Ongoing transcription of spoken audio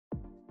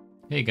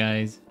Hey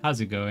guys, how's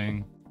it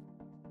going?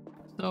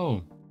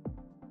 So,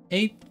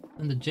 8th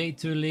in the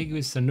J2 League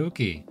with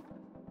Sanuki.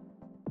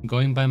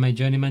 Going by my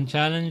Journeyman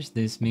challenge,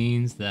 this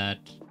means that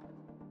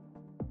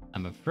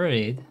I'm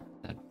afraid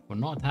that for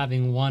not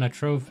having won a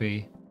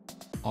trophy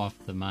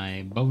after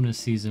my bonus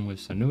season with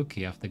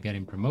Sanuki after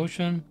getting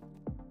promotion,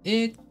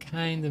 it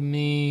kind of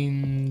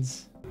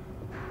means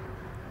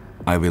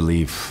I will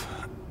leave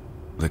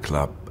the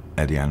club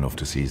at the end of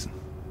the season.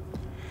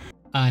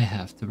 I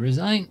have to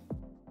resign.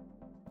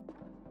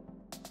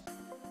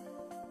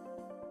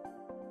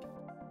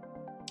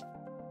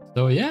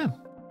 So yeah,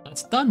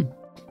 that's done.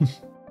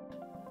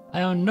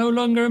 I am no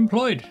longer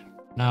employed.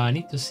 Now I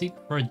need to seek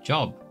for a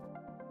job.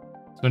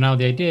 So now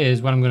the idea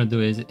is what I'm going to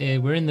do is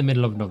we're in the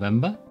middle of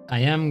November. I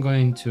am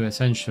going to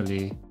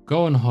essentially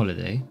go on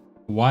holiday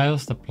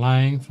whilst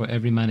applying for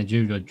every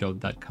managerial job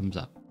that comes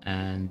up.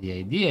 And the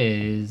idea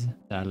is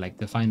that I'd like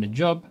to find a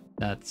job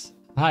that's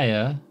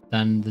higher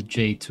than the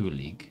J2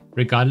 League,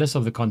 regardless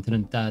of the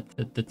continent that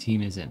the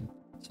team is in.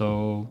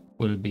 So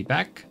we'll be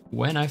back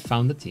when I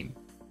found the team.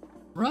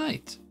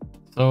 Right.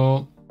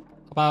 So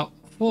about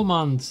 4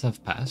 months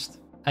have passed.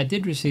 I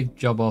did receive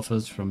job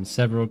offers from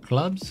several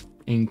clubs,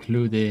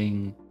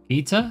 including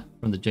Kita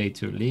from the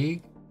J2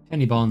 League,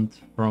 Bond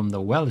from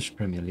the Welsh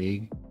Premier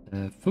League,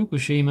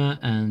 Fukushima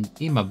and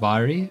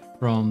Imabari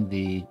from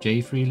the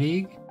J3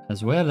 League,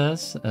 as well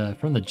as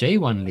from the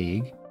J1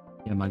 League,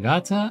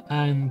 Yamagata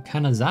and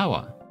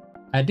Kanazawa.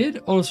 I did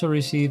also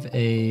receive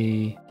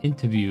a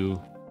interview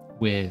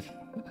with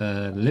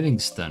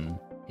Livingston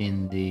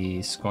in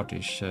the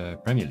Scottish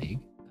Premier League,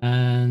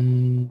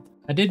 and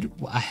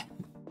I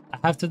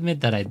have to admit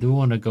that I do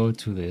want to go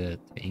to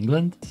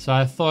England, so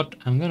I thought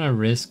I'm gonna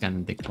risk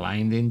and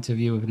decline the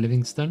interview with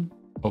Livingston.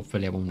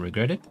 Hopefully I won't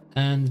regret it.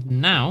 And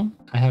now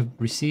I have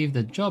received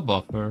a job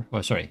offer,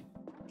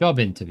 job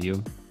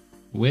interview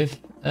with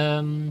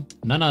none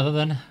other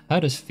than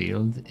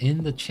Huddersfield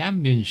in the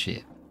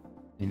Championship.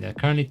 I mean, they're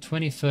currently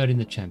 23rd in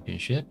the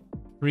Championship,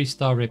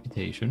 3-star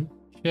reputation.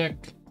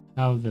 Check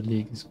how the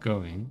league is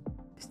going.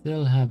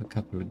 Still have a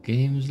couple of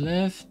games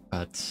left,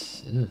 but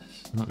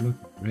it's not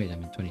looking great. I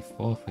mean,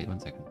 24th, wait 1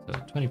 second. So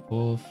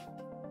 24th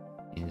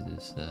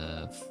is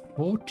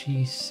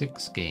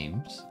 46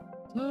 games.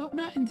 So,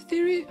 no, in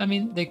theory, I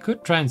mean, they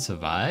could try and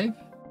survive.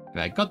 If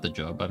I got the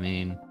job, I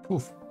mean,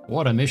 poof,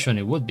 what a mission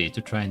it would be to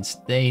try and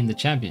stay in the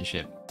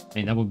championship. I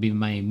mean, that would be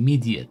my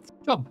immediate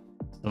job.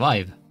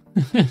 Survive.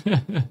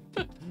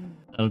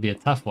 That'll be a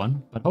tough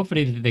one, but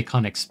hopefully they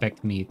can't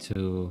expect me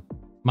to...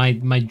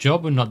 My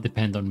job will not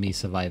depend on me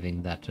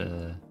surviving that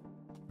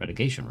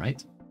relegation,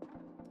 right?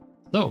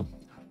 So,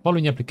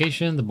 following your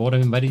application, the board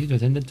have invited you to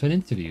attend an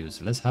interview.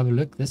 So let's have a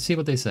look. Let's see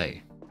what they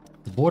say.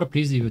 The board are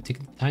pleased that you have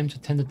taken the time to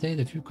attend today.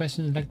 There are a few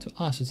questions I'd like to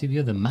ask to see if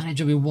you're the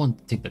manager we want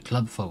to take the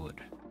club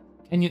forward.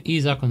 Can you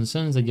ease our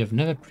concerns that you have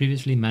never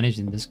previously managed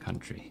in this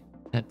country?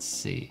 Let's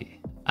see.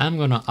 I'm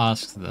going to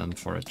ask them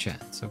for a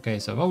chance. Okay,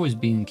 so I've always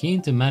been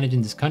keen to manage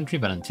in this country,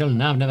 but until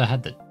now I've never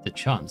had the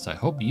chance. I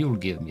hope you'll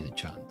give me the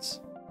chance.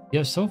 You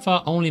have so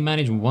far only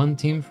managed one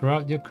team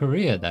throughout your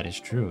career, that is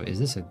true. Is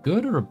this a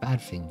good or a bad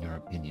thing in your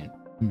opinion?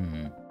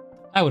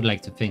 I would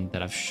like to think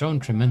that I've shown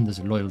tremendous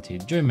loyalty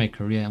during my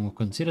career and will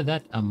consider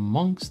that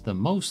amongst the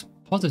most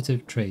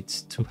positive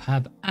traits to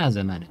have as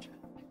a manager.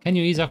 Can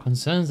you ease our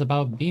concerns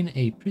about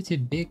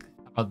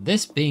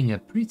this being a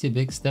pretty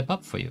big step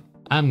up for you?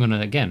 I'm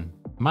gonna, again,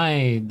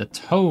 the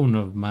tone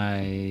of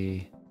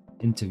my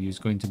interview is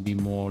going to be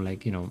more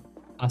like, you know,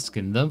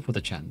 asking them for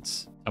the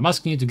chance. I'm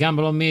asking you to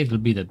gamble on me. It'll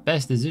be the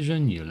best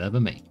decision you'll ever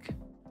make.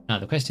 Now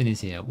the question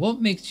is here,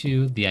 what makes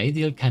you the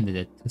ideal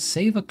candidate to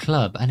save a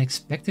club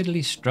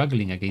unexpectedly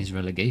struggling against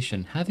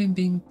relegation, having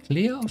been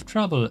clear of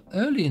trouble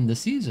early in the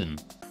season?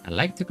 I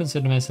like to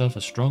consider myself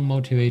a strong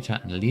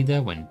motivator and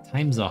leader. When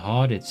times are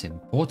hard, it's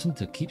important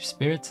to keep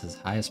spirits as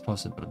high as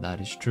possible.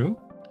 That is true.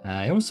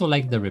 I also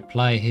like the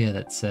reply here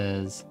that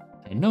says,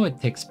 I know it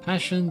takes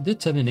passion,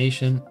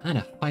 determination, and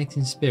a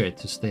fighting spirit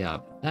to stay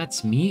up.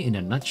 That's me in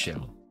a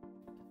nutshell.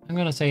 I'm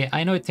going to say,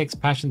 I know it takes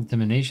passion,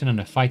 determination, and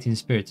a fighting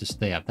spirit to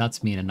stay up.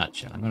 That's me in a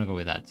nutshell. I'm going to go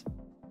with that.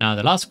 Now,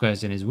 the last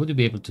question is, would you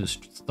be able to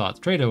start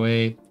straight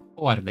away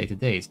or at a later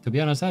date? To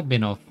be honest, I've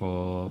been off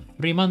for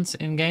 3 months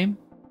in game.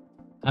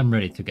 I'm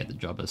ready to get the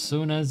job as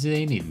soon as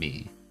they need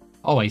me.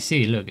 Oh, I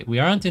see. Look, we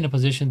aren't in a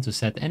position to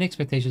set any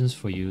expectations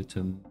for you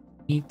to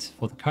meet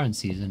for the current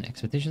season.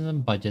 Expectations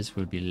and budgets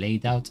will be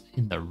laid out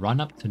in the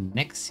run-up to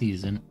next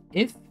season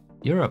if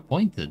you're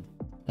appointed.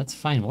 That's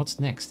fine. What's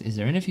next? Is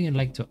there anything you'd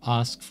like to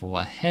ask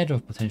for ahead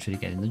of potentially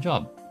getting the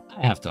job?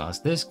 I have to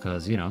ask this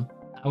because, you know,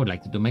 I would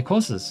like to do my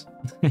courses.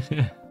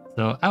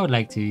 So I would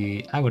like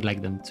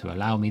them to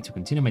allow me to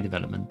continue my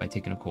development by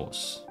taking a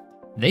course.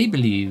 They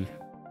believe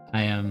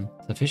I am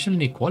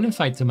sufficiently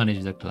qualified to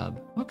manage the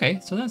club. Okay,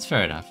 so that's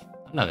fair enough.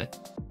 I love it.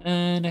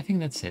 And I think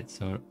that's it.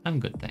 So I'm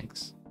good,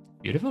 thanks.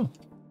 Beautiful.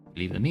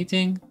 Leave the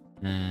meeting.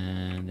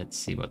 And let's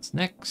see what's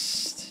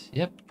next.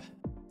 Yep.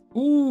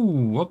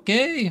 Ooh,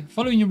 okay.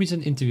 Following your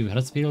recent interview with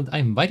Huddersfield, I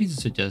invite you to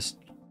suggest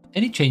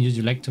any changes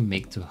you'd like to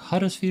make to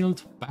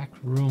Huddersfield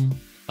backroom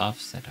staff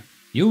setup.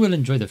 You will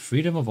enjoy the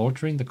freedom of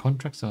altering the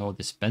contracts or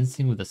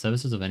dispensing with the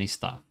services of any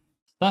staff.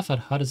 Staff at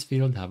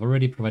Huddersfield have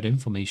already provided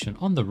information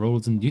on the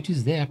roles and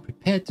duties they are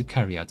prepared to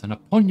carry out, and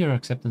upon your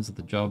acceptance of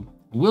the job,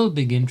 will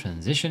begin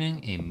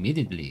transitioning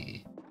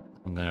immediately.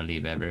 I'm gonna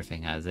leave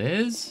everything as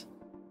is.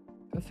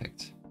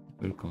 Perfect.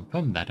 We'll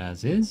confirm that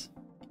as is.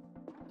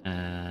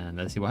 And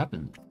let's see what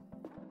happens.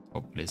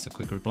 Hopefully it's a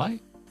quick reply.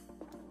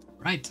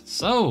 Right,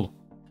 so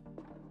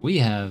we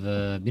have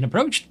been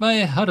approached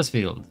by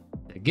Huddersfield.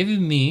 They're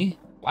giving me,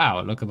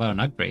 wow, look about an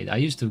upgrade. I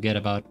used to get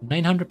about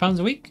 £900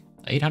 a week,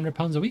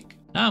 £800 a week.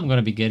 Now I'm going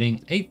to be getting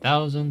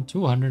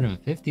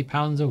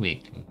 £8,250 a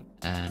week.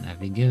 And I've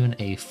been given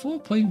a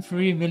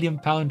 £4.3 million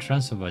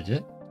transfer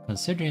budget,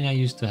 considering I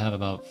used to have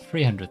about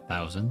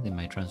 300,000 in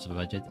my transfer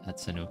budget at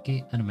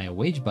Sanuki, and my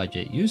wage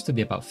budget used to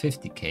be about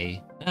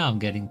 50k. Now I'm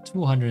getting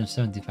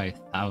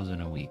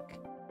 275,000 a week.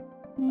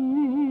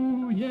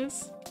 Ooh,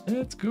 yes,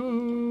 let's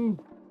go.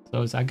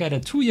 So I got a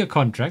 2-year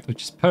contract,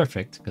 which is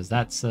perfect because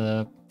that's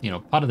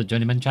part of the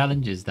Journeyman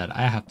challenge is that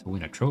I have to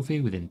win a trophy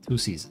within 2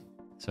 seasons.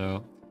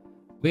 So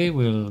we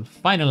will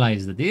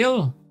finalize the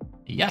deal.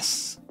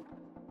 Yes,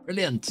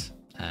 brilliant.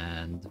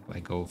 And I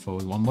go for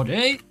one more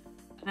day.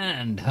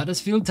 And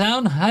Huddersfield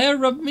Town hire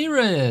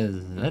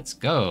Ramirez. Let's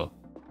go.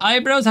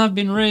 Eyebrows have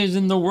been raised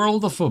in the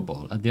world of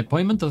football at the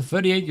appointment of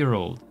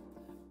 38-year-old.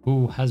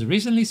 Who has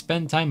recently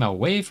spent time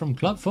away from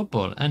club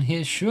football, and he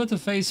is sure to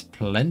face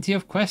plenty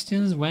of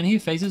questions when he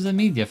faces the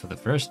media for the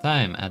first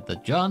time at the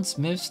John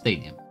Smith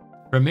Stadium.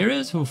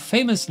 Ramirez, who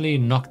famously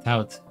knocked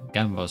out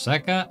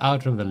Gambosaka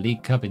out of the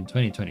League Cup in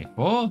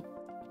 2024,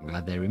 I'm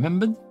glad they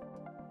remembered,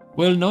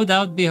 will no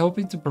doubt be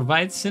hoping to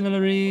provide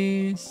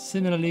similarly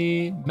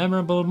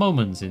memorable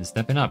moments in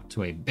stepping up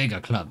to a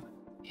bigger club.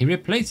 He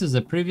replaces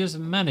the previous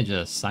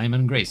manager,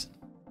 Simon Grayson.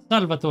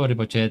 Salvatore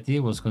Bocchetti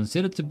was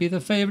considered to be the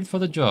favorite for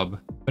the job,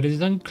 but it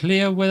is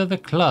unclear whether the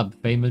club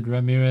favored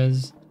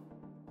Ramirez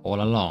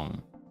all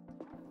along.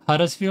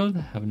 Huddersfield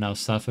have now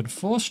suffered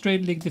 4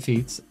 straight league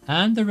defeats,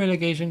 and the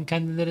relegation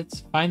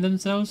candidates find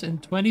themselves in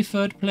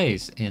 23rd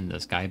place in the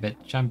Sky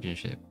Bet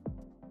Championship.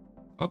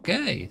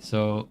 Okay,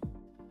 so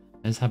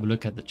let's have a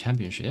look at the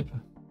championship.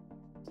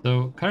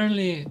 So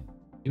currently,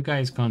 you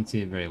guys can't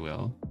see it very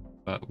well,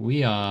 but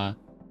we are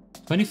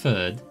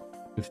 23rd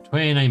with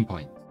 29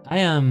 points. I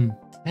am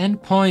 10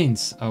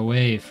 points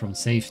away from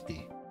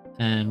safety,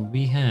 and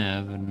we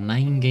have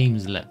 9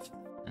 games left,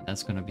 and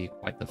that's going to be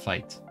quite the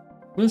fight.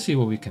 We'll see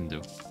what we can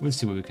do. We'll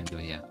see what we can do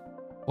here.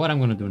 What I'm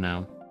going to do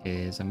now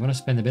is I'm going to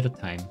spend a bit of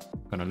time.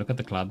 I'm going to look at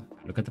the club,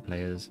 look at the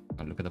players,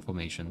 I'll look at the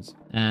formations,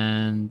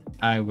 and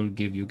I will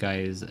give you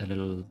guys a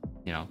little,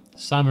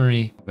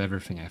 summary of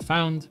everything I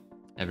found,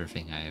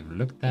 everything I've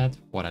looked at,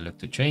 what I look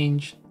to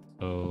change.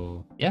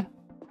 So yeah,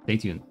 stay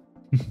tuned.